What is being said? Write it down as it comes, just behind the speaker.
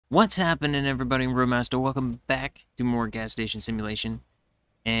What's happening, everybody? I'm Roadmaster. Welcome back to more gas station simulation.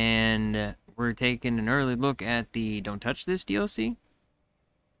 And we're taking an early look at the Don't Touch This DLC.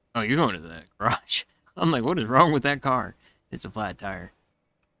 Oh, you're going to the garage. I'm like, what is wrong with that car? It's a flat tire.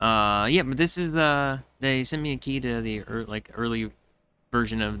 Yeah, but this is they sent me a key to the early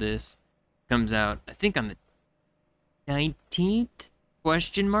version of this. Comes out, I think, on the 19th?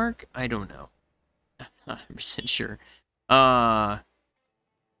 Question mark? I don't know. I'm not 100% sure.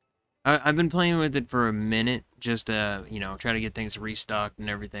 I've been playing with it for a minute, just you know, try to get things restocked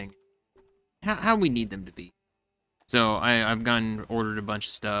and everything. How we need them to be. So I've ordered a bunch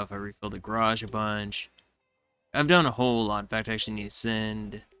of stuff. I refilled the garage a bunch. I've done a whole lot. In fact, I actually need to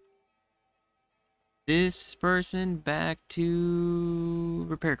send this person back to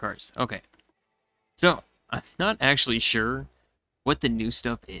repair cars. Okay. So I'm not actually sure what the new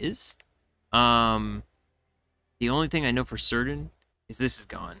stuff is. The only thing I know for certain is this is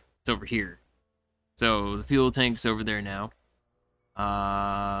gone. It's over here. So the fuel tank's over there now.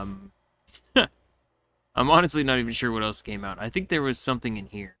 I'm honestly not even sure what else came out. I think there was something in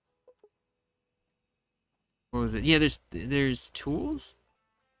here. What was it? Yeah, there's tools?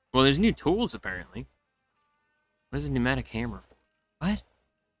 Well, there's new tools apparently. What is a pneumatic hammer for? What?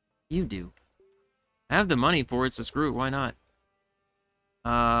 You do. I have the money for it, so screw it, why not?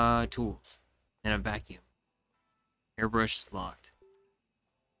 Tools. And a vacuum. Airbrush is locked.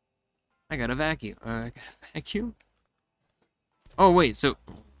 I got a vacuum. I got a vacuum? Oh, wait, so...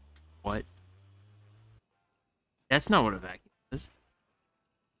 What? That's not what a vacuum is.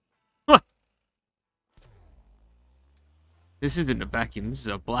 What? This isn't a vacuum. This is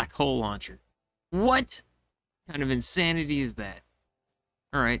a black hole launcher. What kind of insanity is that?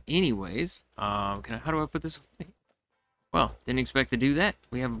 Alright, anyways. How do I put this away? Well, didn't expect to do that.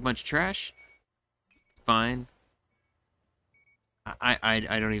 We have a bunch of trash. Fine. I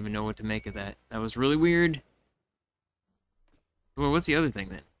don't even know what to make of that. That was really weird. Well, what's the other thing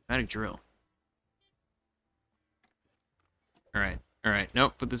then? Pneumatic drill. Alright. Alright.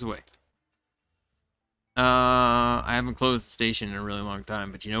 Nope, put this away. I haven't closed the station in a really long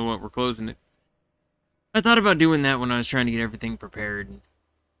time, but you know what? We're closing it. I thought about doing that when I was trying to get everything prepared. And,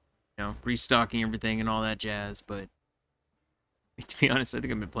 you know, restocking everything and all that jazz, but... To be honest, I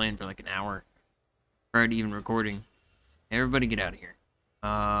think I've been playing for like an hour prior to even recording. Everybody get out of here.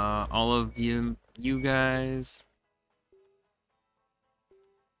 All of you guys.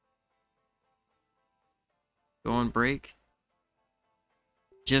 Go on break.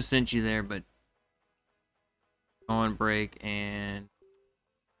 Just sent you there, but go on break and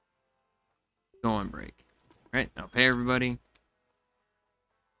go on break. Alright, I'll pay everybody.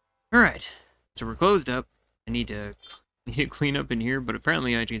 Alright, so we're closed up. I need to clean up in here, but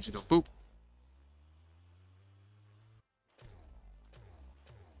apparently I changed to go boop.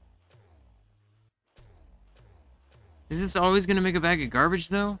 Is this always gonna make a bag of garbage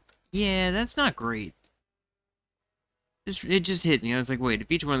though? Yeah, that's not great. It just hit me. I was like, wait, if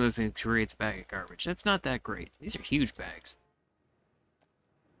each one of those things creates a bag of garbage, that's not that great. These are huge bags.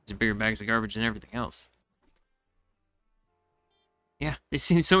 These are bigger bags of garbage than everything else. Yeah, they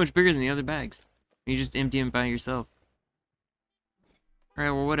seem so much bigger than the other bags. You just empty them by yourself.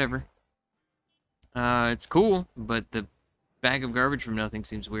 Alright, well, whatever. It's cool, but the bag of garbage from nothing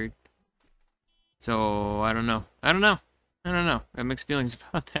seems weird. So, I don't know. I don't know. I have mixed feelings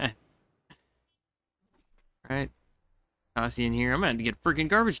about that. Right? Toss you in here. I'm gonna have to get a freaking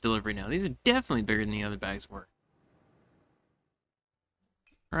garbage delivery now. These are definitely bigger than the other bags were.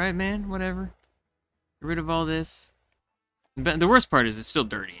 Alright, man. Whatever. Get rid of all this. But the worst part is it's still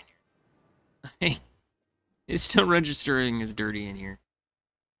dirty in here. It's still registering as dirty in here.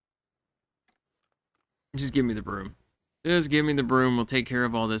 Just give me the broom. Just give me the broom. We'll take care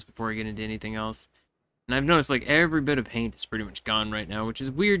of all this before I get into anything else. And I've noticed, like, every bit of paint is pretty much gone right now, which is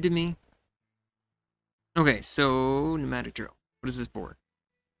weird to me. Okay, so, pneumatic drill. What is this for?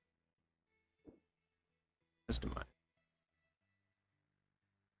 Customize.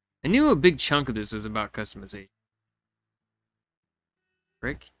 I knew a big chunk of this was about customization.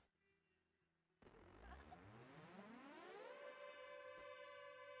 Rick?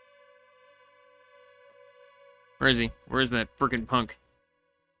 Where is he? Where is that frickin' punk?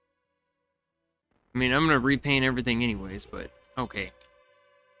 I mean, I'm gonna repaint everything anyways, but okay.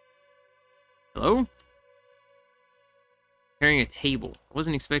 Hello? Carrying a table. I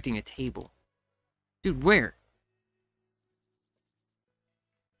wasn't expecting a table. Dude, where?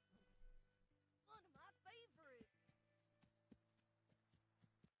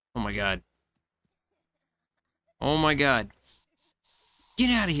 Oh my god. Oh my god.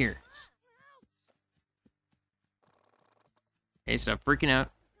 Get out of here. Hey, stop freaking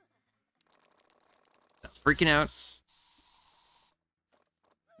out. freaking out.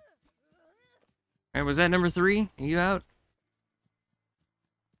 Alright, was that number 3? Are you out?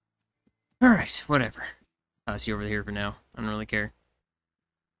 Alright, whatever. I'll see you over here for now. I don't really care.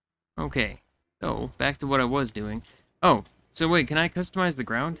 Okay, so back to what I was doing. Oh, so wait, can I customize the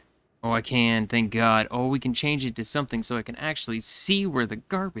ground? Oh, I can, thank God. Oh, we can change it to something so I can actually see where the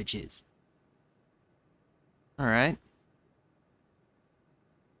garbage is. Alright.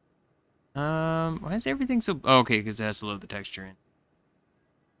 Why is everything so... Oh, okay, because it has to load the texture in.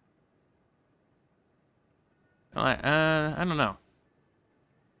 Well, I don't know.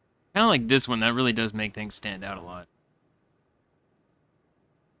 Kind of like this one, that really does make things stand out a lot.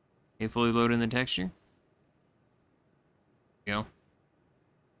 Okay, fully load in the texture. There you go.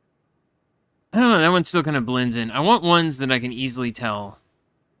 I don't know, that one still kind of blends in. I want ones that I can easily tell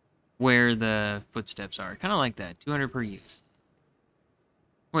where the footsteps are. Kind of like that, 200 per use.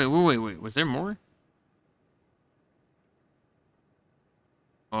 Wait, was there more?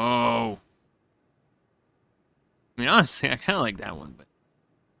 Oh. I mean, honestly, I kind of like that one, but...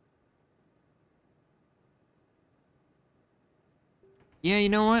 Yeah, you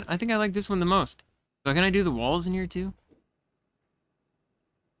know what? I think I like this one the most. So can I do the walls in here too?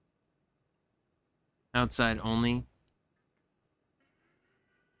 Outside only.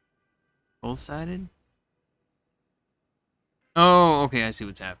 Both-sided? Oh, okay, I see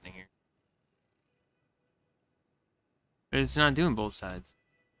what's happening here. But it's not doing both sides.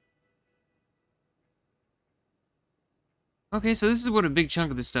 Okay, so this is what a big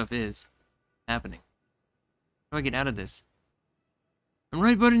chunk of this stuff is happening. How do I get out of this? I'm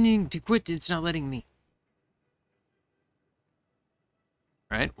right buttoning to quit, it's not letting me.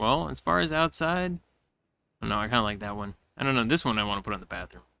 Right, well, as far as outside... Oh, no, I kind of like that one. I don't know, this one I want to put on the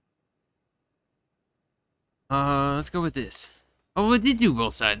bathroom. Let's go with this. Oh, it did do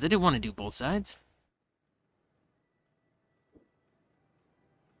both sides. I didn't want to do both sides.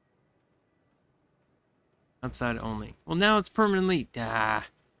 Outside only. Well, now it's permanently... So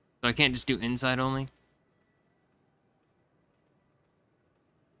I can't just do inside only?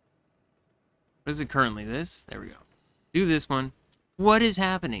 What is it currently? This? There we go. Do this one. What is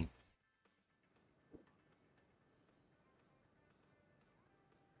happening?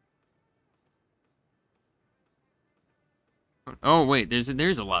 Oh, wait. There's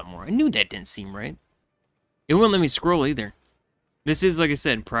a lot more. I knew that didn't seem right. It wouldn't let me scroll either. This is, like I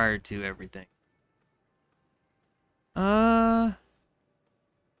said, prior to everything. I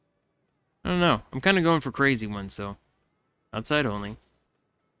don't know. I'm kind of going for crazy ones, so... Outside only.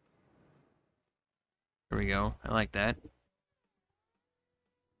 There we go. I like that.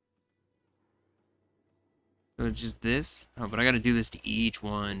 So it's just this? Oh, but I gotta do this to each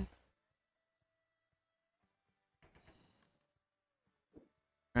one.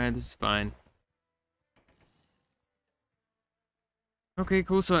 Alright, this is fine. Okay,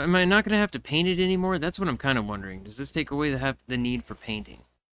 cool. So am I not gonna have to paint it anymore? That's what I'm kind of wondering. Does this take away the need for painting?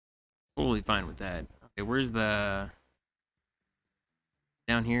 Totally fine with that. Okay, where's the...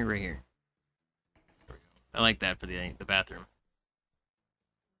 Down here? Right here. I like that for the bathroom.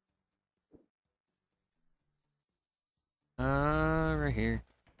 Right here.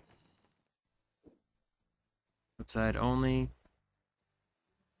 Outside only.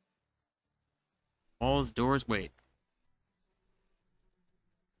 Walls, doors, wait.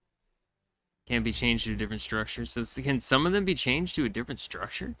 Can't be changed to a different structure. So can some of them be changed to a different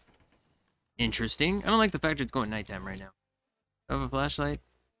structure? Interesting. I don't like the fact it's going nighttime right now. I have a flashlight.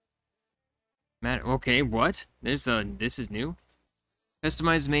 Okay, what? This is new.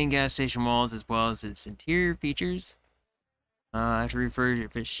 Customize main gas station walls as well as its interior features. I have to refer to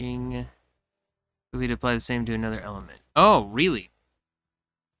fishing. We'd apply the same to another element. Oh, really?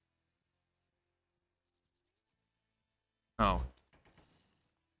 Oh.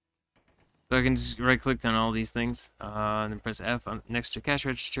 So I can just right-click on all these things, then press F on, next to cash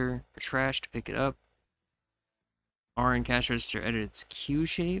register for trash to pick it up. R in cash register, edit its Q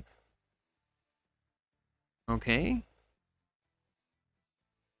shape. Okay.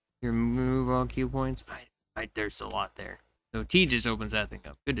 Remove all Q points. There's a lot there. So T just opens that thing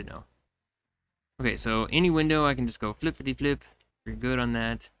up. Good to know. Okay, so any window I can just go flippity flip. You're good on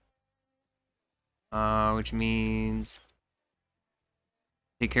that. Which means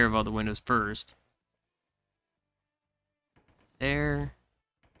take care of all the windows first. There.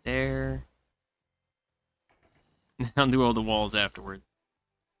 I'll do all the walls afterwards.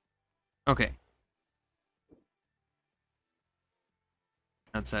 Okay.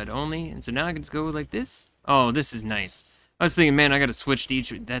 Outside only. And so now I can just go like this. Oh, this is nice. I was thinking, man, I gotta switch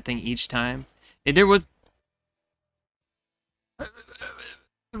to that thing each time. There was...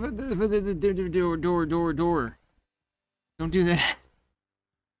 Door. Don't do that.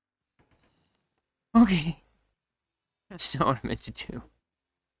 Okay. That's not what I meant to do.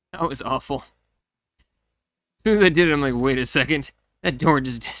 That was awful. As soon as I did it, I'm like, wait a second. That door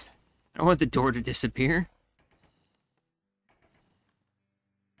just... I don't want the door to disappear.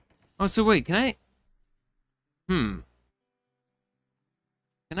 Oh, so wait, can I... Can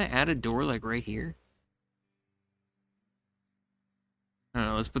I add a door, like, right here? I don't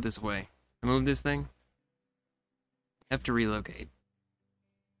know, let's put this away. I move this thing. Have to relocate.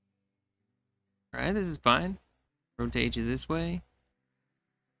 Alright, this is fine. Rotate you this way.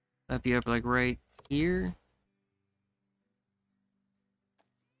 Slap you up, like, right here.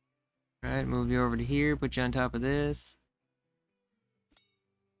 Alright, move you over to here, put you on top of this.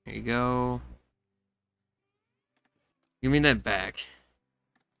 There you go. Give me that back.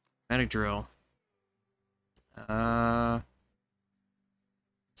 Pneumatic drill. I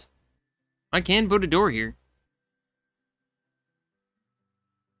can put a door here.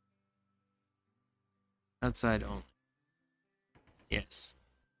 Outside only. Yes.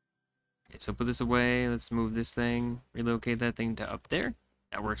 Okay, so put this away. Let's move this thing. Relocate that thing to up there.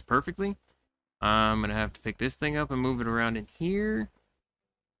 That works perfectly. I'm gonna have to pick this thing up and move it around in here.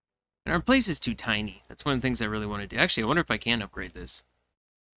 And our place is too tiny. That's one of the things I really want to do. Actually, I wonder if I can upgrade this.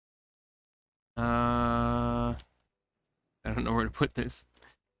 I don't know where to put this.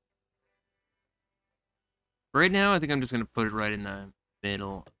 Right now, I think I'm just going to put it right in the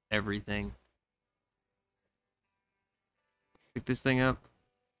middle of everything. Pick this thing up.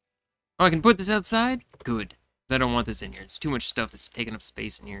 Oh, I can put this outside? Good. I don't want this in here. It's too much stuff that's taking up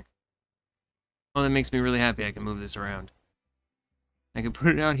space in here. Oh, that makes me really happy I can move this around. I can put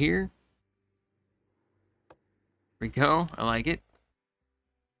it out here. There we go. I like it.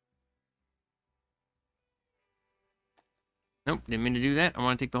 Nope, didn't mean to do that. I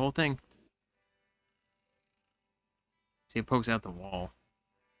want to take the whole thing. See, it pokes out the wall.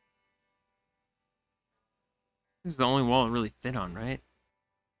 This is the only wall it really fit on, right?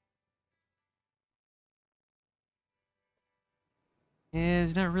 Yeah,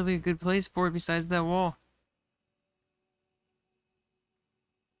 there's not really a good place for it besides that wall.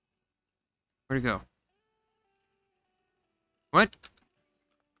 Where'd it go? What?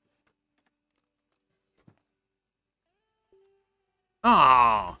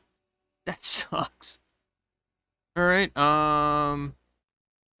 Oh, that sucks. All right.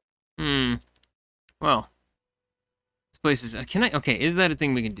 Well, this place is. Can I? Okay, is that a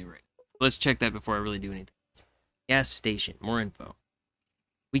thing we can do right now? Let's check that before I really do anything else. Gas station. More info.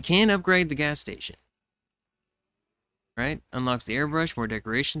 We can upgrade the gas station. Right? Unlocks the airbrush, more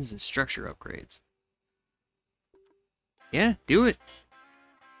decorations, and structure upgrades. Yeah, do it.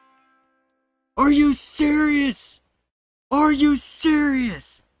 Are you serious? Are you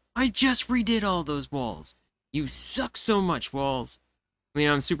serious? I just redid all those walls. You suck so much, walls. I mean,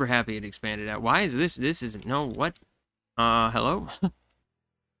 I'm super happy it expanded out. Why is this? This isn't. No, what? Hello?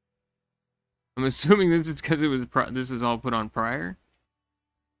 I'm assuming this is because it was this was all put on prior.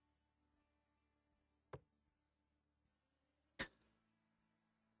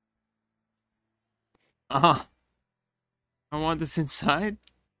 I want this inside.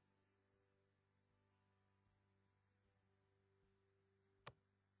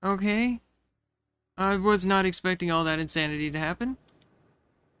 Okay. I was not expecting all that insanity to happen.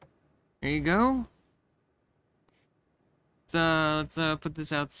 There you go. Let's put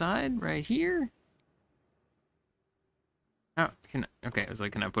this outside right here. Oh, okay, I was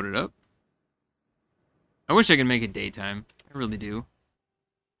like, can I put it up? I wish I could make it daytime. I really do.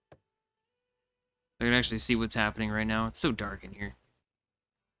 I can actually see what's happening right now. It's so dark in here.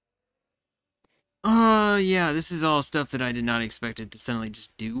 Yeah, this is all stuff that I did not expect it to suddenly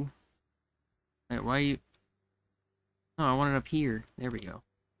just do. Wait, why are you... Oh, I want it up here. There we go.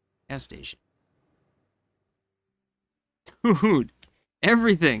 Gas station. Dude,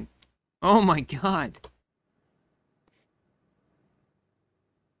 everything. Oh my god.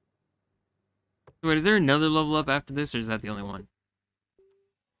 Wait, is there another level up after this, or is that the only one?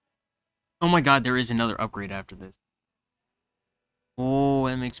 Oh my god, there is another upgrade after this. Oh,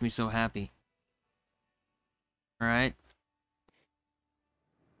 that makes me so happy. Alright.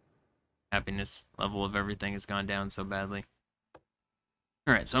 Happiness level of everything has gone down so badly.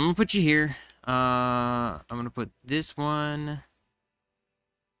 Alright, so I'm gonna put you here. I'm gonna put this one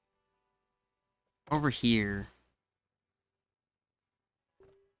over here.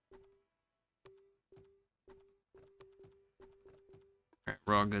 Alright,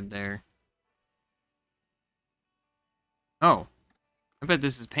 we're all good there. Oh, I bet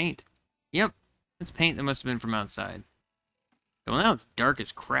this is paint. Yep, it's paint that must have been from outside. Well, now it's dark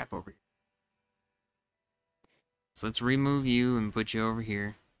as crap over here. So let's remove you and put you over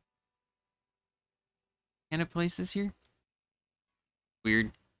here. Can I place this here?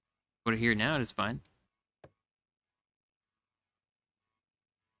 Weird. Put it here now, it is fine.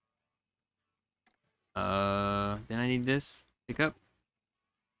 Then I need this. Pick up.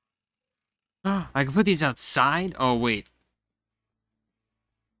 I can put these outside? Oh, wait.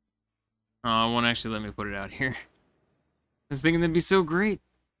 Oh, it won't actually let me put it out here. I was thinking that'd be so great.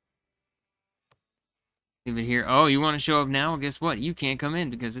 Leave it here. Oh, you want to show up now? Well, guess what? You can't come in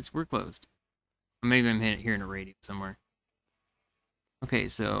because we're closed. Or maybe I'm here in a radio somewhere. Okay,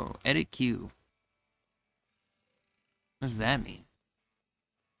 so edit queue. What does that mean?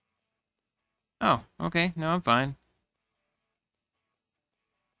 Oh, okay. No, I'm fine.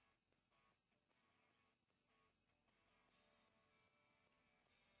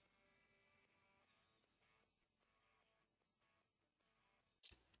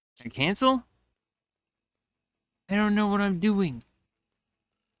 Can I cancel? I don't know what I'm doing.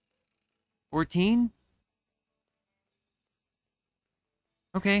 14?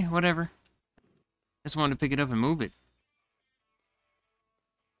 Okay, whatever. Just wanted to pick it up and move it.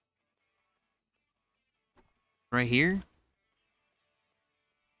 Right here?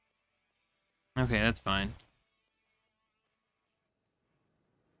 Okay, that's fine.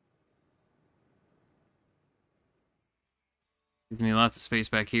 Gives me lots of space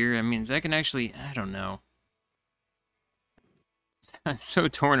back here. I mean, I can actually... I don't know. I'm so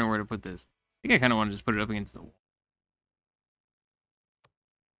torn on where to put this. I think I kind of want to just put it up against the wall.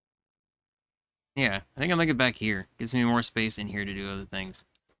 Yeah, I think I like it back here. Gives me more space in here to do other things.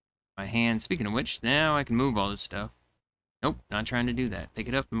 My hand. Speaking of which, now I can move all this stuff. Nope, not trying to do that. Pick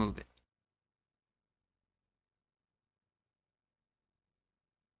it up and move it.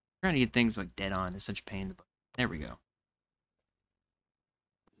 Trying to get things like dead on is such a pain in the butt. There we go.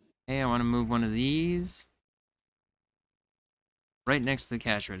 Hey, I want to move one of these. Right next to the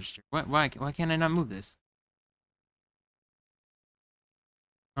cash register. Why can't I not move this?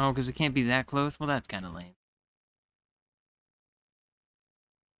 Oh, because it can't be that close? Well, that's kind of lame.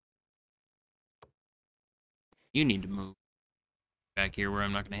 You need to move back here where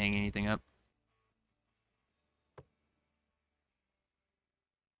I'm not going to hang anything up.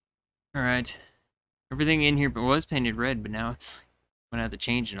 Alright. Everything in here was painted red, but now it's... I'm going to have to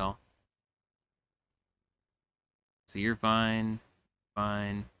change it all. So you're fine.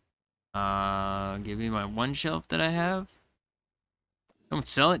 Fine. Give me my one shelf that I have. Don't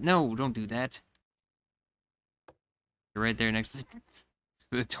sell it? No, don't do that. You're right there next to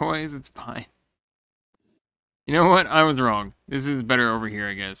the toys. It's fine. You know what? I was wrong. This is better over here,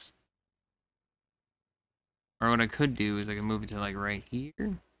 I guess. Or what I could do is I could move it to, like, right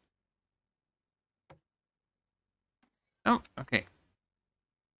here. Oh, okay.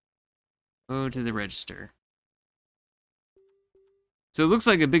 Go to the register. So it looks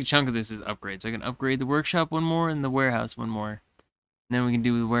like a big chunk of this is upgrades. I can upgrade the workshop one more and the warehouse one more. And then we can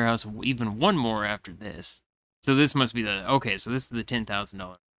do the warehouse even one more after this. So this must be the... Okay, so this is the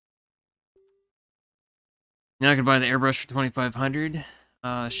 $10,000. Now I can buy the airbrush for $2,500.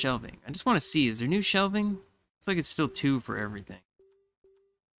 Shelving. I just want to see, is there new shelving? Looks like it's still 2 for everything.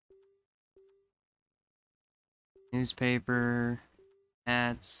 Newspaper,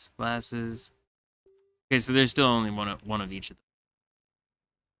 hats, glasses. Okay, so there's still only one of each of them.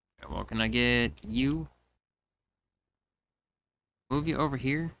 Okay, well, can I get you? Move you over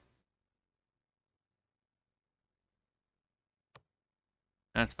here?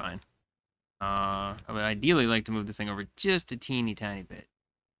 That's fine. I would ideally like to move this thing over just a teeny tiny bit.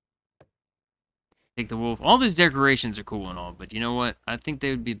 Take the wolf. All these decorations are cool and all, but you know what? I think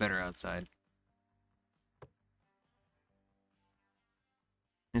they would be better outside.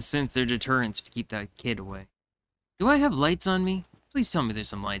 And since they're deterrents to keep that kid away. Do I have lights on me? Please tell me there's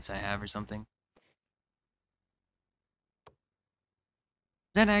some lights I have or something.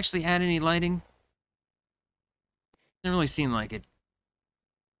 Does that actually add any lighting? Doesn't really seem like it.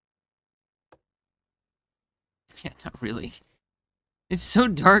 Yeah, not really. It's so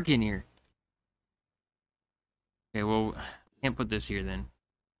dark in here. Okay, well, can't put this here then.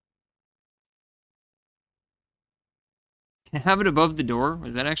 Can I have it above the door?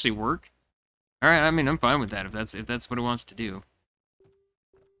 Does that actually work? Alright, I mean, I'm fine with that if that's what it wants to do.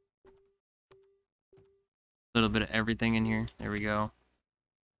 A little bit of everything in here. There we go.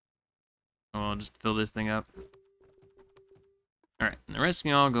 Oh, I'll just fill this thing up. Alright, and the rest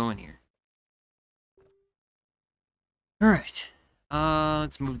can all go in here. Alright.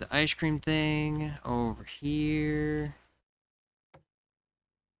 Let's move the ice cream thing over here.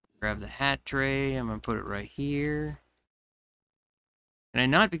 Grab the hat tray. I'm gonna put it right here. Can I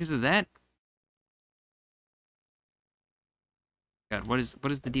not because of that? God, what is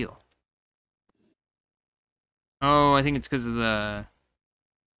the deal? Oh, I think it's because of the...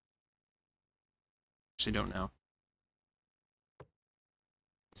 Actually, don't know.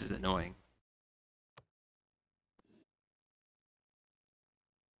 This is annoying.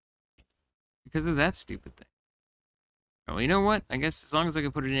 Because of that stupid thing. Oh, you know what? I guess as long as I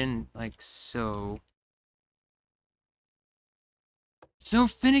can put it in, like, so... So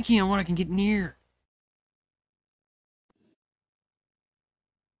finicky on what I can get near.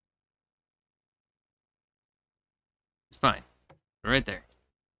 It's fine. Right there.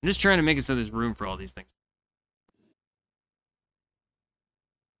 I'm just trying to make it so there's room for all these things.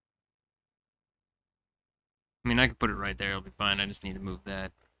 I mean, I could put it right there. It'll be fine. I just need to move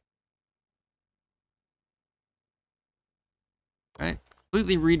that. Right?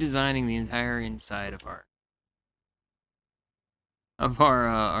 Completely redesigning the entire inside of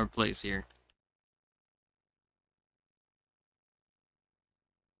our place here.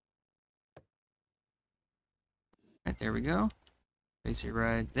 Right, there we go. Place it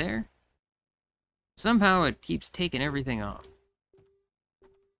right there. Somehow it keeps taking everything off. A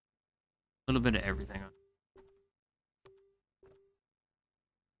little bit of everything off.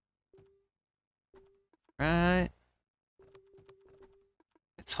 Right.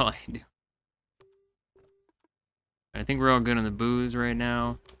 That's all I can do. I think we're all good on the booze right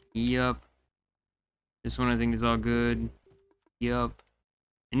now. Yup. This one I think is all good. Yup.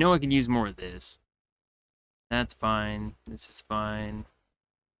 I know I could use more of this. That's fine. This is fine.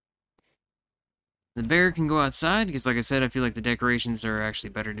 The bear can go outside, because like I said, I feel like the decorations are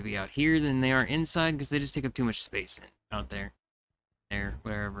actually better to be out here than they are inside, because they just take up too much space out there. There,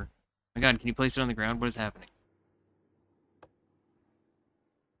 wherever. My god, can you place it on the ground? What is happening?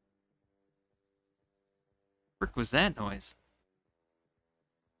 What was that noise?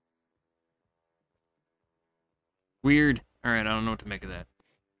 Weird. Alright, I don't know what to make of that.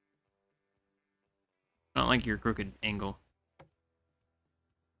 I don't like your crooked angle.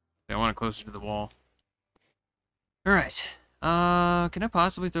 I want it closer to the wall. Alright. Can I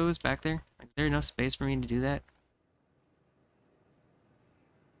possibly throw this back there? Like, is there enough space for me to do that?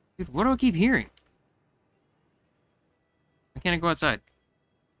 Dude, what do I keep hearing? Why can't I go outside?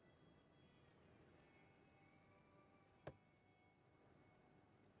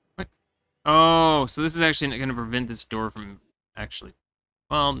 What? Oh, so this is actually going to prevent this door from actually...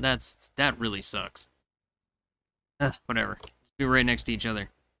 Well, that really sucks. Ugh, whatever. Let's be right next to each other.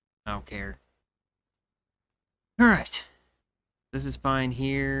 I don't care. Alright. This is fine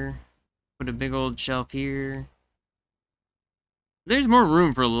here. Put a big old shelf here. There's more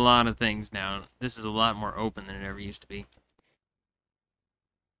room for a lot of things now. This is a lot more open than it ever used to be.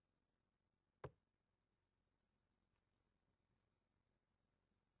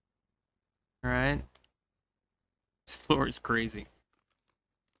 Alright. This floor is crazy.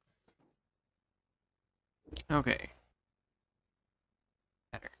 Okay.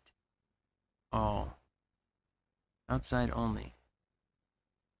 Patterned. All. Outside only.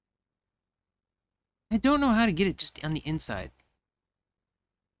 I don't know how to get it just on the inside.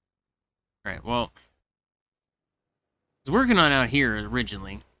 Alright, well. I was working on out here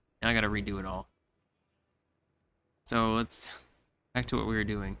originally. Now I gotta redo it all. So let's back to what we were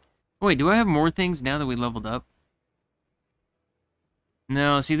doing. Oh, wait, do I have more things now that we leveled up?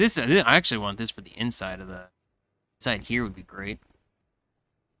 No, see this. I actually want this for the inside of the inside here would be great.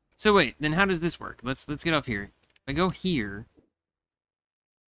 So wait, then how does this work? Let's get off here. If I go here.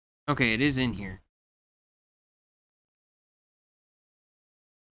 Okay, it is in here.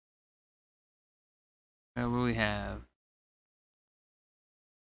 What do we have?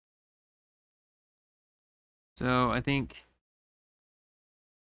 So I think.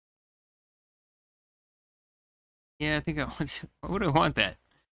 Yeah, I think I want. Why would I want that?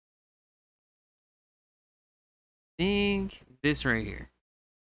 I think this right here.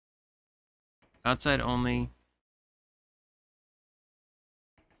 Outside only.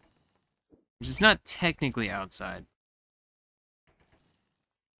 Which is not technically outside.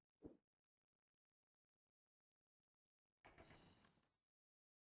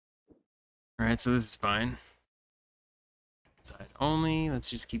 Alright, so this is fine. Outside only. Let's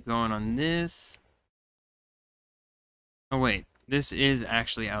just keep going on this. Oh, wait. This is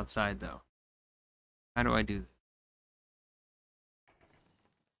actually outside, though. How do I do this?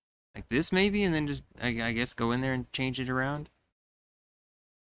 Like this, maybe? And then just, I guess, go in there and change it around?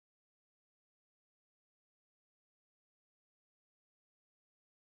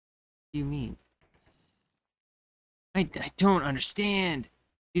 What do you mean? I don't understand.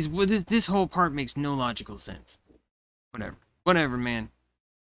 This whole part makes no logical sense. Whatever. Whatever, man.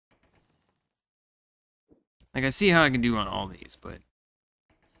 Like, I see how I can do on all these, but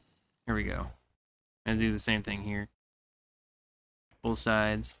here we go. I'm gonna do the same thing here. Both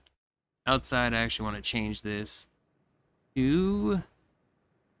sides. Outside, I actually want to change this to...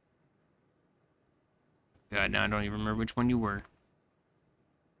 God, now I don't even remember which one you were.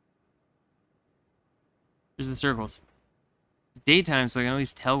 There's the circles. It's daytime, so I can at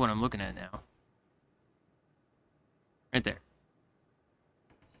least tell what I'm looking at now. Right there.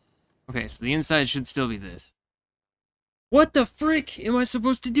 Okay, so the inside should still be this. What the frick am I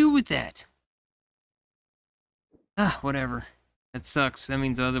supposed to do with that? Ah, whatever. That sucks. That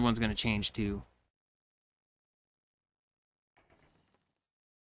means the other one's gonna change too.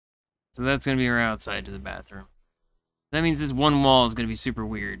 So that's gonna be our outside to the bathroom. That means this one wall is gonna be super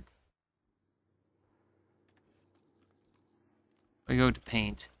weird. I go to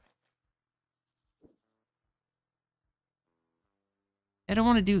paint. I don't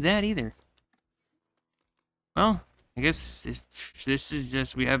want to do that either. Well, I guess if this is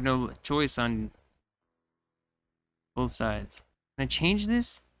just, we have no choice on both sides. Can I change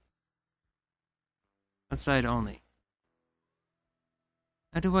this? Outside only.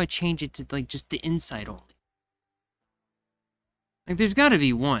 How do I change it to, like, just the inside only? Like, there's gotta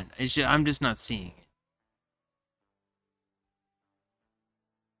be one. I'm just not seeing it.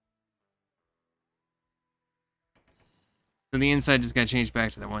 So the inside just got changed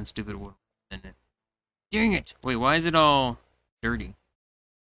back to that one stupid one. Dang it! Wait, why is it all dirty?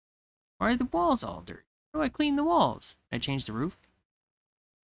 Why are the walls all dirty? How do I clean the walls? Can I change the roof?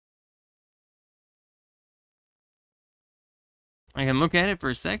 I can look at it for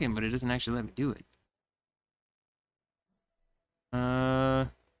a second, but it doesn't actually let me do it.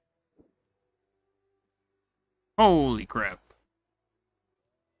 Holy crap.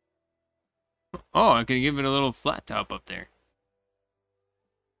 Oh, I could give it a little flat top up there.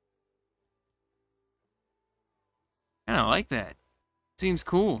 Kinda like that. Seems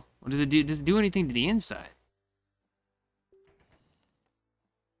cool. What does it do? Does it do anything to the inside?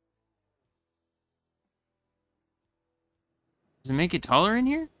 Does it make it taller in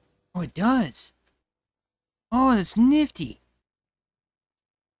here? Oh, it does. Oh, that's nifty.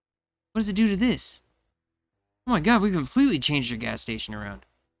 What does it do to this? Oh my god, we completely changed our gas station around.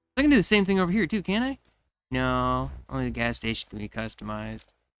 I can do the same thing over here too, can't I? No, only the gas station can be customized.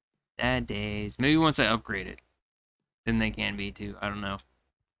 Sad days. Maybe once I upgrade it, then they can be too. I don't know.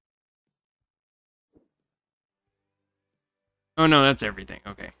 Oh no, that's everything.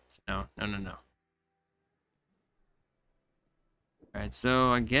 Okay. So no. Alright,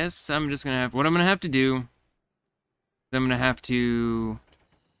 so I guess I'm just gonna have... What I'm gonna have to do is I'm gonna have to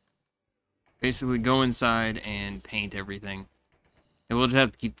basically go inside and paint everything. And we'll just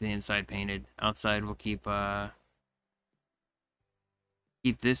have to keep the inside painted. Outside we'll keep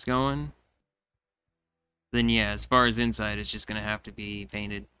this going. Then yeah, as far as inside, it's just gonna have to be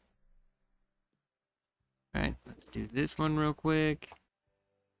painted. Alright, let's do this one real quick.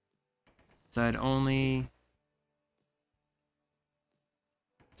 Side only.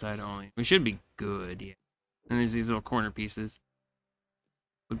 Side only. We should be good, yeah. And there's these little corner pieces.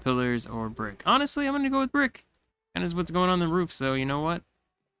 Wood pillars or brick. Honestly, I'm gonna go with brick. Kind of what's going on the roof, so you know what?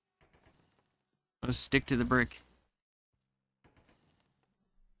 Let's stick to the brick.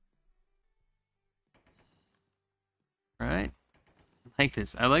 Alright. I like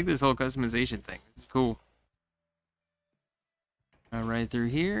this. I like this whole customization thing. It's cool. Right through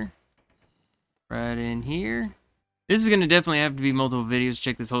here. Right in here. This is going to definitely have to be multiple videos to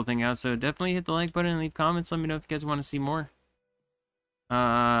check this whole thing out, so definitely hit the like button and leave comments. Let me know if you guys want to see more.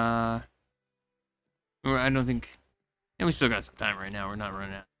 I don't think... Yeah, we still got some time right now. We're not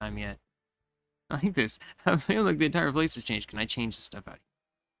running out of time yet. I like this. I feel like the entire place has changed. Can I change the stuff out here?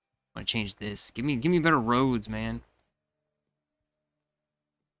 I want to change this. Give me better roads, man.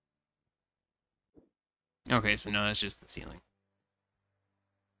 Okay, so no, that's just the ceiling.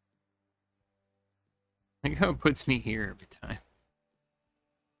 Like how it puts me here every time.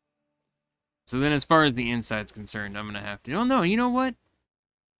 So then as far as the inside's concerned, I'm gonna have to... Oh no, you know what?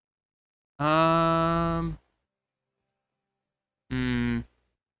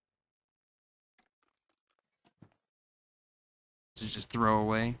 This is just throw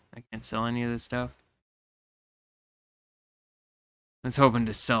away. I can't sell any of this stuff. I was hoping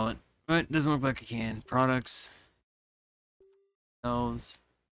to sell it, but it doesn't look like I can. Products. Shelves.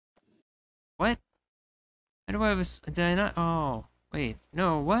 What? How do I have a... Did I not... Oh, wait.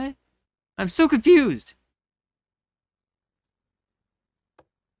 No, what? I'm so confused!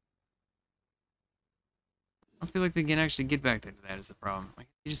 I don't feel like they can actually get back there to that is the problem. Like,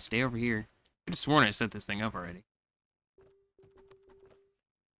 you just stay over here. I could have sworn I set this thing up already.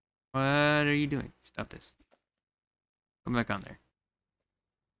 What are you doing? Stop this. Come back on there.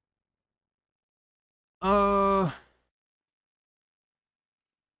 Uh...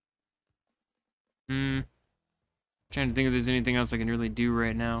 Trying to think if there's anything else I can really do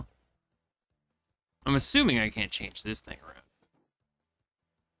right now. I'm assuming I can't change this thing around.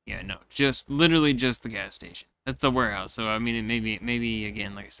 Yeah, no, just literally just the gas station. That's the warehouse. So I mean, it maybe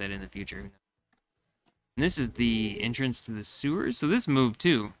again, like I said, in the future. And this is the entrance to the sewers. So this moved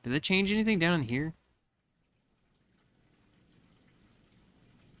too. Did that change anything down in here?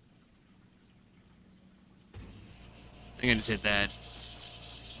 I think I just hit that.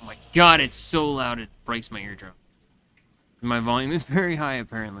 Oh my god, it's so loud it breaks my eardrum. My volume is very high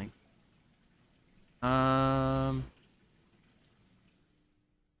apparently.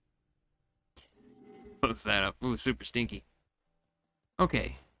 Close that up. Ooh, super stinky.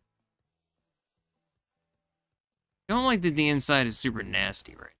 Okay. Don't like that the inside is super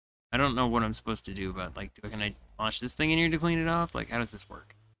nasty, right? I don't know what I'm supposed to do about, like, can I launch this thing in here to clean it off? Like, how does this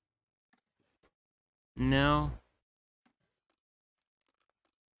work? No.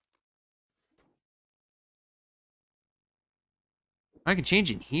 I can change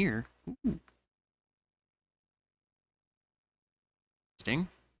in here. Ooh. Sting.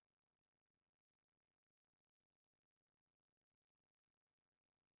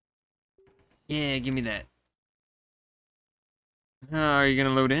 Yeah, give me that. Are you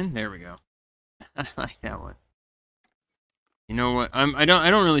gonna load in? There we go. I like that one. You know what? I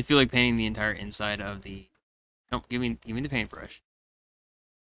don't really feel like painting the entire inside of the. Nope. Give me the paintbrush.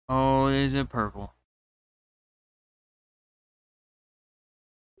 Oh, there's a purple.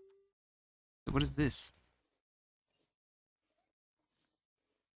 What is this?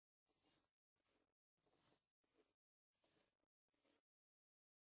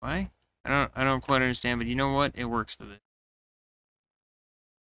 Why? I don't quite understand, but you know what? It works for this.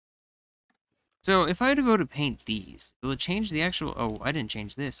 So if I had to go to paint these, will it change the actual? Oh, I didn't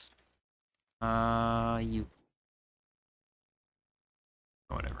change this. You.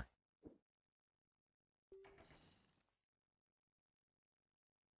 Oh, whatever.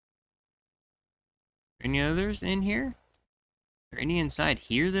 Any others in here? Are there any inside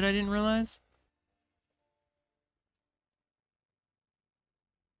here that I didn't realize?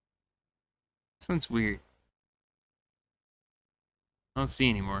 This one's weird. I don't see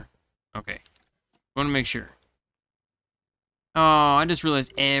anymore. Okay. Want to make sure. Oh, I just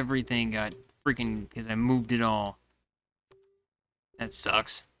realized everything got freaking because I moved it all. That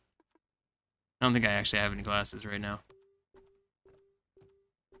sucks. I don't think I actually have any glasses right now.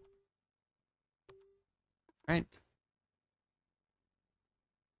 Right.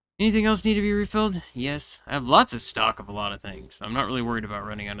 Anything else need to be refilled? Yes. I have lots of stock of a lot of things. So I'm not really worried about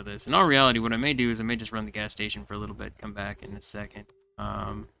running out of this. In all reality, what I may do is I may just run the gas station for a little bit, come back in a second.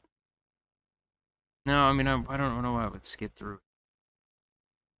 No, I mean, I don't know why I would skip through.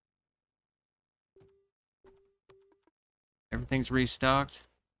 Everything's restocked.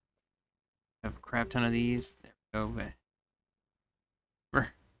 I have a crap ton of these. There we go.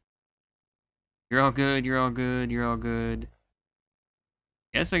 You're all good, you're all good, you're all good.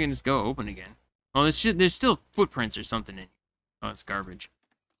 Guess I can just go open again. Oh, there's still footprints or something in here. Oh, it's garbage.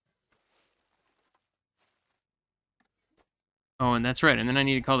 Oh, and that's right. And then I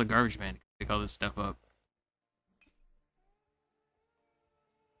need to call the garbage man to pick all this stuff up.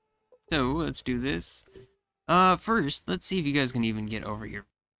 So, let's do this. First, let's see if you guys can even get over your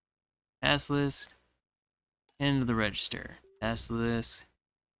task list. End of the register. Task list.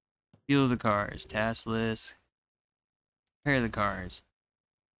 Fuel the cars. Task list. Repair the cars.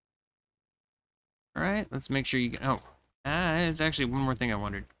 Alright, let's make sure you get... Oh. There's actually one more thing I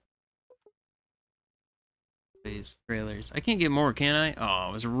wondered. These trailers. I can't get more, can I? Oh, I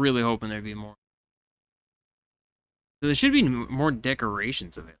was really hoping there'd be more. So there should be more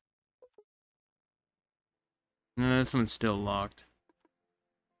decorations of it. No, this one's still locked.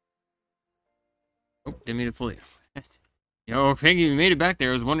 Oh, didn't mean to fully. Yo, Peggy, you made it back there.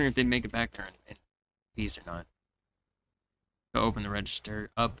 I was wondering if they'd make it back there in peace or not. Go open the register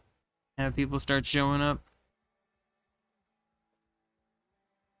up. Have people start showing up.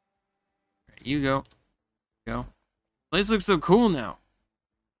 Right, you go. Go. Place looks so cool now.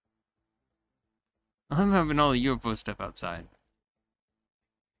 I'm having all the UFO stuff outside.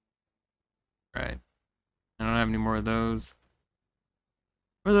 Right. I don't have any more of those.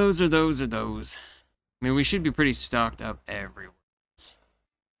 Or those, or those, or those. I mean, we should be pretty stocked up everywhere.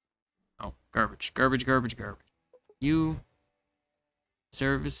 Oh, garbage, garbage, garbage, garbage. You.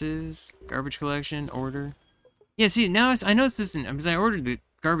 Services. Garbage collection. Order. Yeah, see, now I noticed this because I ordered the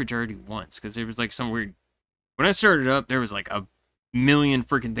garbage already once. Because there was like some weird... When I started up, there was like a million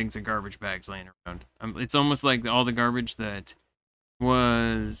freaking things in garbage bags laying around. It's almost like all the garbage that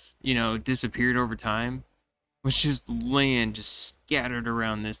was, disappeared over time was just laying, just scattered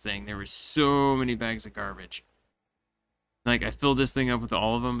around this thing. There were so many bags of garbage. Like, I filled this thing up with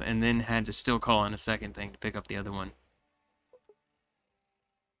all of them and then had to still call on a second thing to pick up the other one.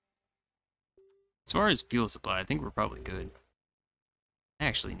 As far as fuel supply, I think we're probably good. I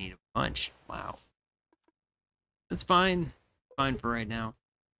actually need a bunch. Wow. That's fine. Fine for right now.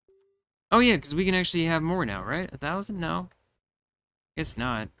 Oh, yeah, because we can actually have more now, right? 1,000? No. Guess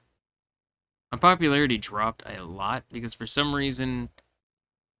not. My popularity dropped a lot because for some reason,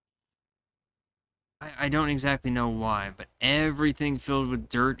 I don't exactly know why, but everything filled with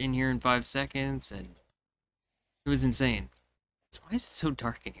dirt in here in 5 seconds, and it was insane. So why is it so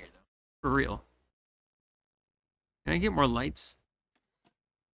dark in here, though? For real. Can I get more lights?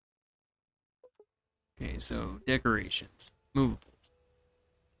 Okay, so decorations. Movables.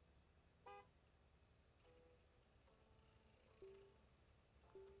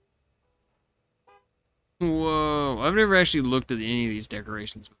 Whoa, I've never actually looked at any of these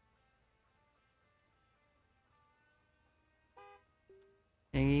decorations.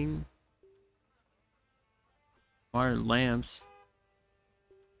 Hanging. Water lamps.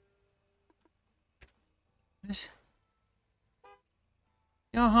 What?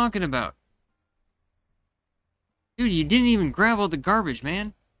 Y'all honking about? Dude, you didn't even grab all the garbage,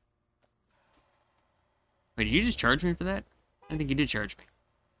 man. Wait, did you just charge me for that? I think you did charge me.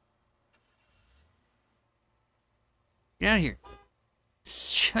 Get out of here.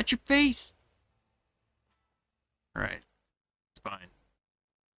 Shut your face. Alright. It's fine.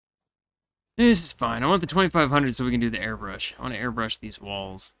 This is fine. I want the 2500 so we can do the airbrush. I want to airbrush these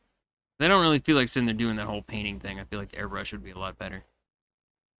walls. I don't really feel like sitting there doing that whole painting thing. I feel like the airbrush would be a lot better.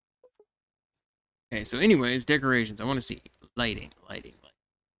 Okay, so anyways, decorations. I want to see lighting.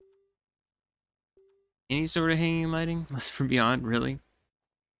 Any sort of hanging lighting? Left from Beyond, really?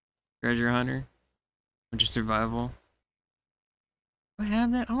 Treasure Hunter? Bunch of survival? Do I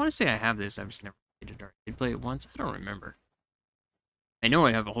have that? I want to say I have this. I've just never played it. Or did play it once? I don't remember. I know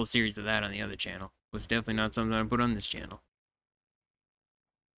I have a whole series of that on the other channel. It was definitely not something I put on this channel.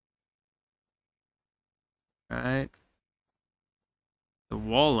 Alright. The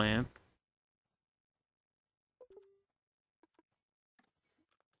wall lamp.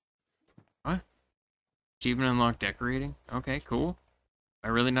 What? Achievement unlocked decorating? Okay, cool. I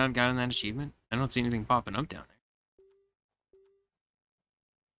really not gotten that achievement? I don't see anything popping up down there.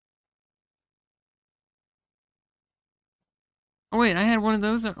 Oh wait, I had one of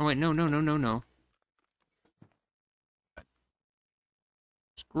those. Oh wait, no.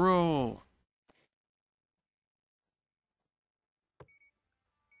 Scroll.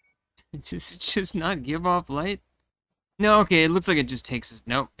 Just not give off light? No, okay, it looks like it just takes us.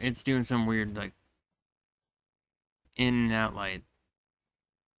 Nope, it's doing some weird, like, in and out light.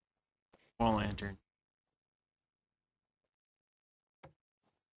 Wall lantern.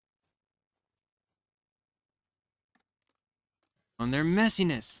 On their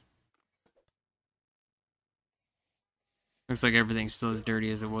messiness. Looks like everything's still as dirty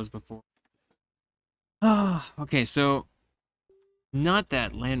as it was before. Ah, okay, so not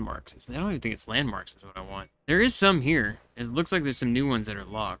that landmarks. I don't even think it's landmarks is what I want. There is some here. It looks like there's some new ones that are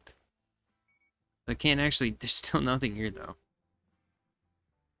locked. I can't actually, there's still nothing here though.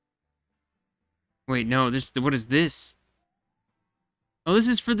 Wait, no, what is this? Oh, this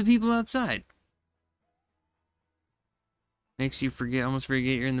is for the people outside. Makes you forget, almost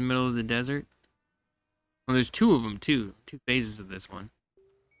forget you're in the middle of the desert. Well, there's two of them too. Two phases of this one.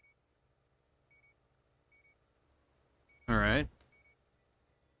 Alright.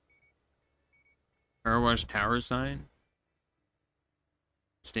 Car wash tower sign.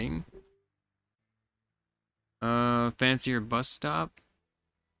 Sting. Fancier bus stop.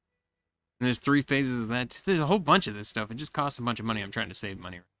 And there's 3 phases of that. There's a whole bunch of this stuff. It just costs a bunch of money. I'm trying to save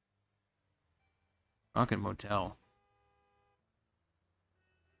money. Rocket motel.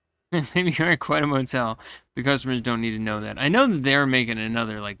 Maybe you aren't quite a motel. The customers don't need to know that. I know that they're making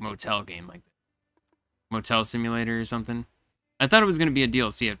another like motel game like that. Motel Simulator or something. I thought it was going to be a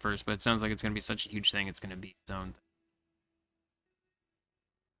DLC at first, but it sounds like it's going to be such a huge thing it's going to be its own thing.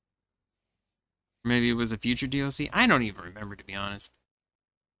 Maybe it was a future DLC? I don't even remember, to be honest.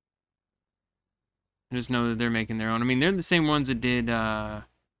 I just know that they're making their own. I mean, they're the same ones that did, oh,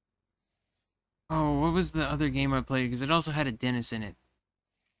 what was the other game I played? Because it also had a dentist in it.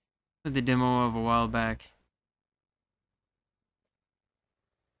 The demo of a while back.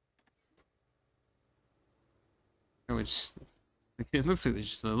 Which, it looks like there's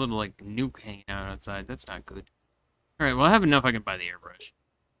just a little, like, nuke hanging out outside. That's not good. Alright, well I have enough I can buy the airbrush.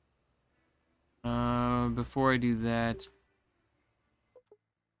 Before I do that... Is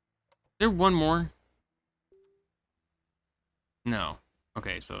there one more? No.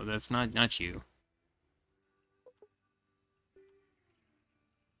 Okay, so that's not you.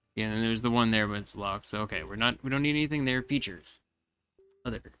 Yeah, and then there's the one there, but it's locked. So okay, we don't need anything there. Features.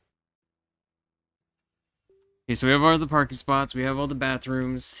 Other. Okay, so we have all the parking spots. We have all the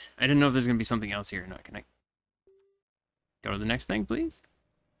bathrooms. I didn't know if there's gonna be something else here or not. Can I go to the next thing, please?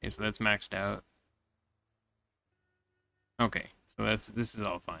 Okay, so that's maxed out. Okay, so this is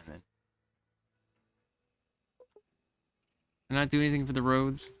all fine then. Can I not do anything for the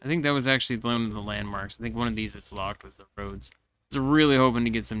roads? I think that was actually one of the landmarks. I think one of these that's locked was the roads. I was really hoping to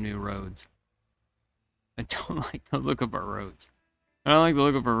get some new roads. I don't like the look of our roads. I don't like the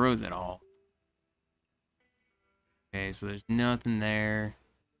look of our roads at all. Okay, so there's nothing there.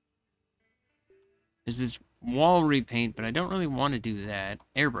 There's this wall repaint, but I don't really want to do that.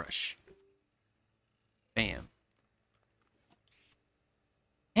 Airbrush. Bam.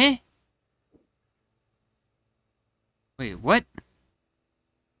 Eh? Wait, what?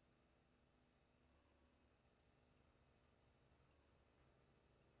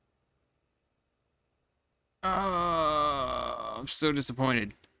 Oh, I'm so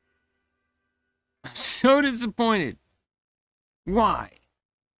disappointed. I'm so disappointed. Why?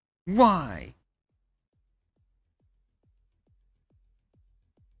 Why?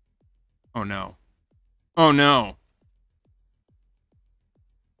 Oh no. Oh no.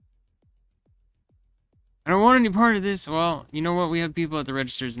 I don't want any part of this. Well, you know what? We have people at the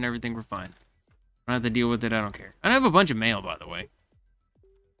registers and everything. We're fine. I don't have to deal with it. I don't care. I have a bunch of mail, by the way.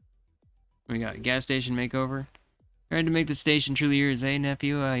 We got a gas station makeover. Tried to make the station truly yours, eh,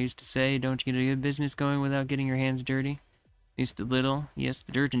 nephew? I used to say, don't get a good business going without getting your hands dirty. At least a little. Yes,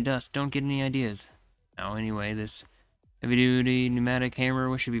 the dirt and dust. Don't get any ideas. Now, anyway, this heavy-duty pneumatic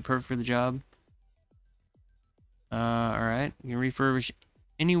hammer should be perfect for the job. Alright. You can refurbish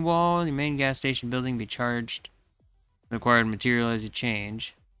any wall in your main gas station building, be charged the required material as you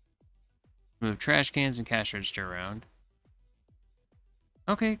change. Move trash cans and cash register around.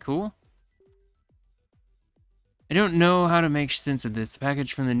 Okay, cool. I don't know how to make sense of this. The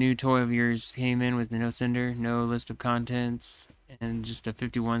package from the new toy of yours came in with no sender, no list of contents, and just a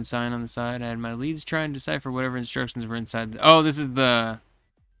 51 sign on the side. I had my leads try and decipher whatever instructions were inside. Oh, this is the...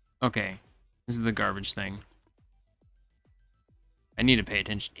 Okay. This is the garbage thing. I need to pay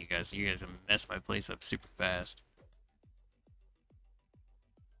attention to you guys. You guys have messed my place up super fast.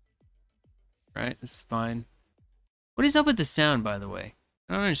 Right, this is fine. What is up with the sound, by the way?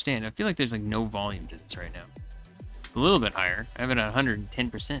 I don't understand. I feel like there's like no volume to this right now. A little bit higher. I have it at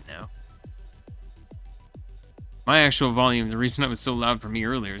 110% now. My actual volume, the reason it was so loud for me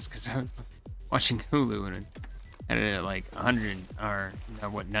earlier is because I was watching Hulu and I had it at like 100, or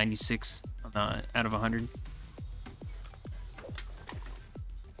what, 96 out of 100.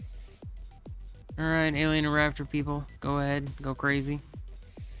 Alright, alien and raptor people, go ahead, go crazy.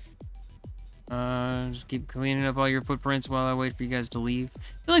 Just keep cleaning up all your footprints while I wait for you guys to leave.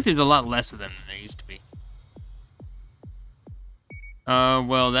 I feel like there's a lot less of them than there used to be.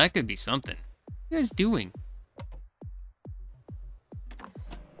 Well, that could be something. What are you guys doing?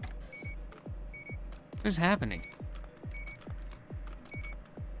 What is happening?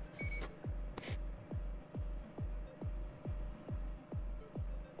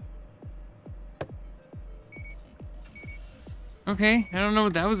 Okay, I don't know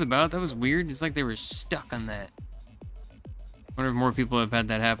what that was about. That was weird. It's like they were stuck on that. I wonder if more people have had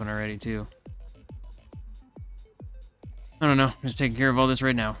that happen already, too. I don't know. I'm just taking care of all this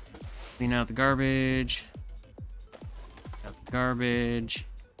right now. Clean out the garbage. Out the garbage.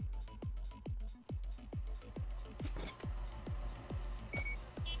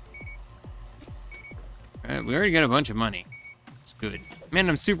 Alright, we already got a bunch of money. It's good. Man,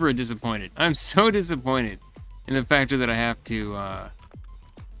 I'm super disappointed. I'm so disappointed in the factor that I have to,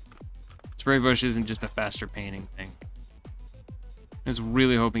 spray bush isn't just a faster painting thing. I was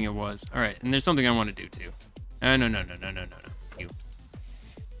really hoping it was. Alright, and there's something I want to do, too. No. You.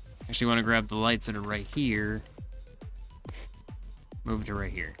 Actually want to grab the lights that are right here. Move to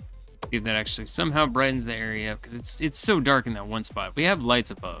right here. See if that actually somehow brightens the area up, because it's so dark in that one spot. We have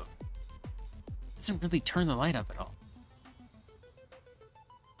lights above. It doesn't really turn the light up at all.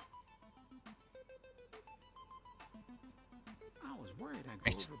 I was worried I'd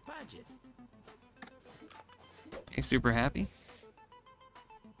go over budget. Okay, super happy.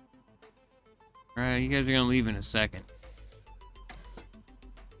 Alright, you guys are gonna leave in a second.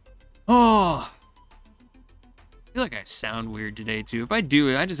 Oh! I feel like I sound weird today, too. If I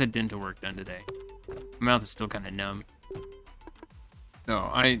do, I just had dental work done today. My mouth is still kind of numb.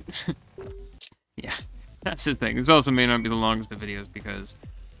 So, yeah, that's the thing. This also may not be the longest of videos because,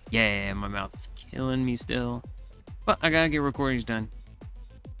 yeah, my mouth is killing me still. But I gotta get recordings done.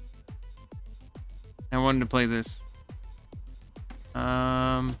 I wanted to play this.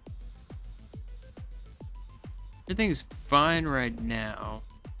 Everything's fine right now.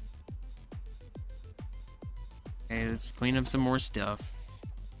 Okay, let's clean up some more stuff.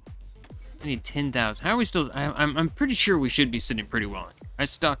 I need 10,000. How are we still? I'm pretty sure we should be sitting pretty well in here. I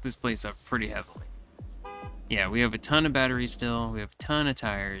stocked this place up pretty heavily. Yeah, we have a ton of batteries still. We have a ton of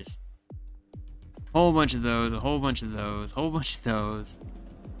tires. A whole bunch of those. A whole bunch of those. A whole bunch of those.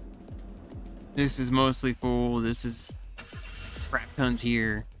 This is mostly full. This is crap tons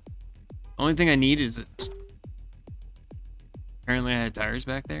here. Only thing I need is apparently I had tires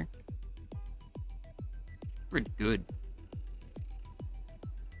back there. Pretty good.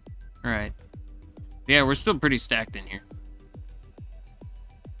 Alright. Yeah, we're still pretty stacked in here.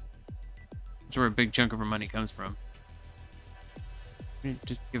 That's where a big chunk of our money comes from.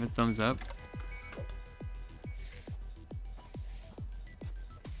 Just give a thumbs up.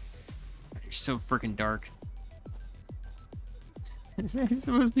 You're so freaking dark. Is that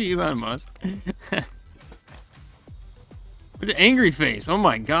supposed to be Elon Musk? With an angry face. Oh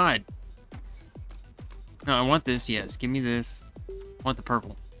my god. No, I want this. Yes, give me this. I want the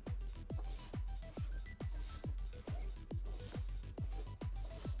purple.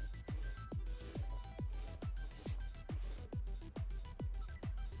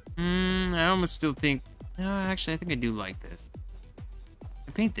 I almost still think... No, actually, I think I do like this. Can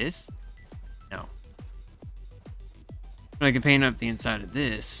I paint this? No. But I can paint up the inside of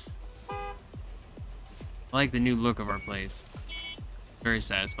this. I like the new look of our place. Very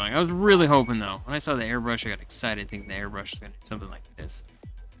satisfying. I was really hoping, though. When I saw the airbrush, I got excited thinking the airbrush is going to do something like this.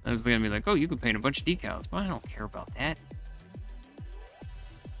 I was going to be like, oh, you could paint a bunch of decals. But I don't care about that.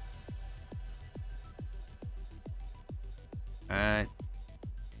 Alright.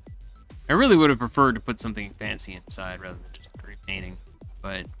 I really would have preferred to put something fancy inside rather than just repainting,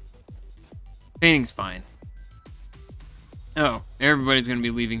 but painting's fine. Oh, everybody's gonna be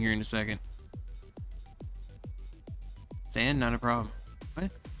leaving here in a second. Sand, not a problem. What?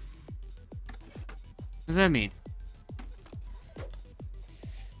 What does that mean?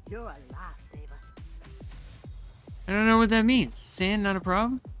 You're a lifesaver. I don't know what that means. Sand, not a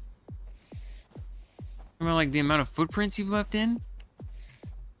problem? About like the amount of footprints you've left in?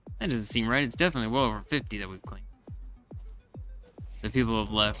 That doesn't seem right. It's definitely well over 50 that we've cleaned. The people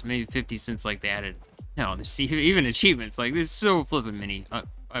have left. Maybe 50 since like they added... No, there's even achievements. Like, this is so flippin' mini.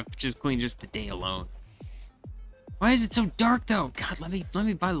 I've just cleaned just today alone. Why is it so dark though? God, let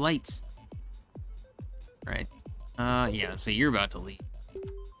me buy lights. Right. Yeah, so you're about to leave.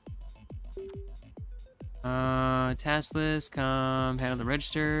 Task list, come handle the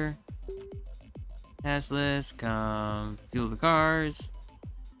register. Task list, come fuel the cars.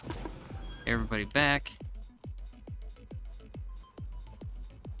 Everybody back.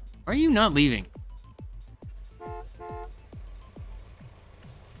 Why are you not leaving?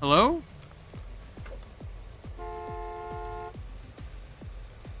 Hello?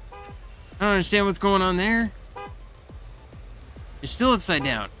 I don't understand what's going on there. You're still upside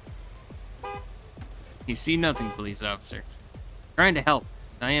down. You see nothing, police officer. Trying to help.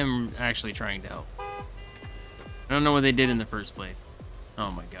 I am actually trying to help. I don't know what they did in the first place. Oh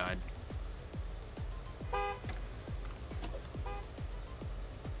my god.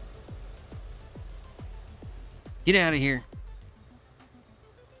 Get out of here.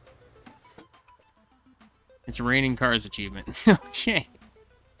 It's a raining cars achievement. Okay.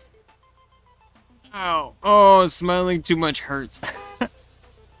 Ow. Oh, smiling too much hurts.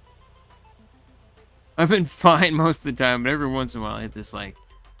 I've been fine most of the time, but every once in a while I hit this like,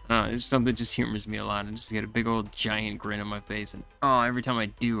 it's something that just humors me a lot. I just get a big old giant grin on my face, and oh, every time I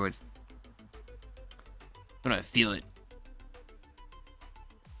do it, when I feel it.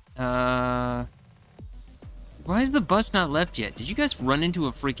 Why is the bus not left yet? Did you guys run into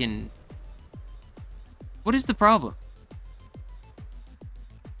a freaking... What is the problem?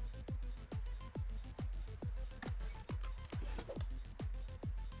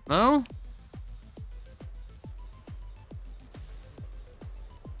 Hello?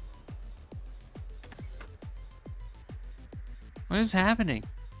 What is happening?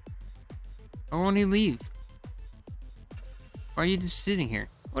 Why won't he leave? Why are you just sitting here?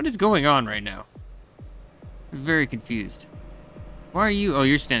 What is going on right now? I'm very confused. Why are you... Oh,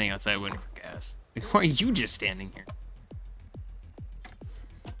 you're standing outside waiting for gas. Why are you just standing here?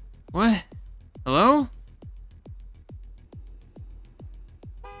 What? Hello?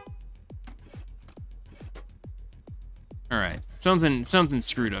 Alright. Something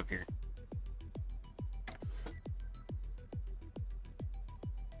screwed up here.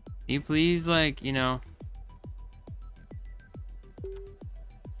 Can you please, like, you know...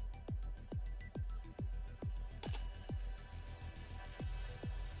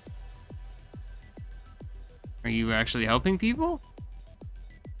 Are you actually helping people?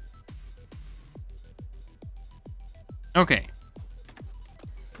 Okay.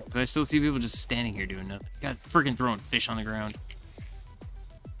 Because I still see people just standing here doing nothing. God, freaking throwing fish on the ground.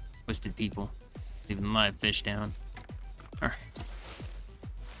 Twisted people. Leaving live fish down. Alright.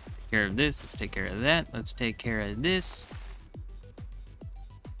 Take care of this. Let's take care of that. Let's take care of this.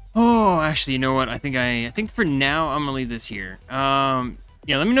 Oh, actually, you know what? I think for now, I'm gonna leave this here.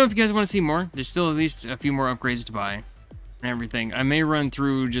 Yeah, let me know if you guys want to see more. There's still at least a few more upgrades to buy and everything. I may run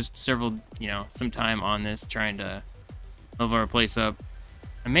through just several, you know, some time on this, trying to level our place up.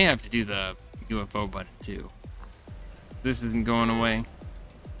 I may have to do the UFO button too. This isn't going away.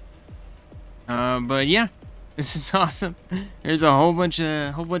 But yeah, this is awesome. There's a whole bunch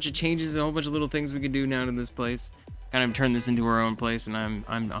of changes, a whole bunch of little things we can do now to this place. Kind of turn this into our own place, and I'm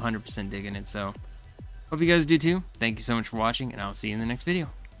 100% digging it. So hope you guys do too. Thank you so much for watching, and I'll see you in the next video.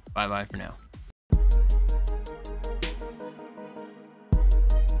 Bye bye for now.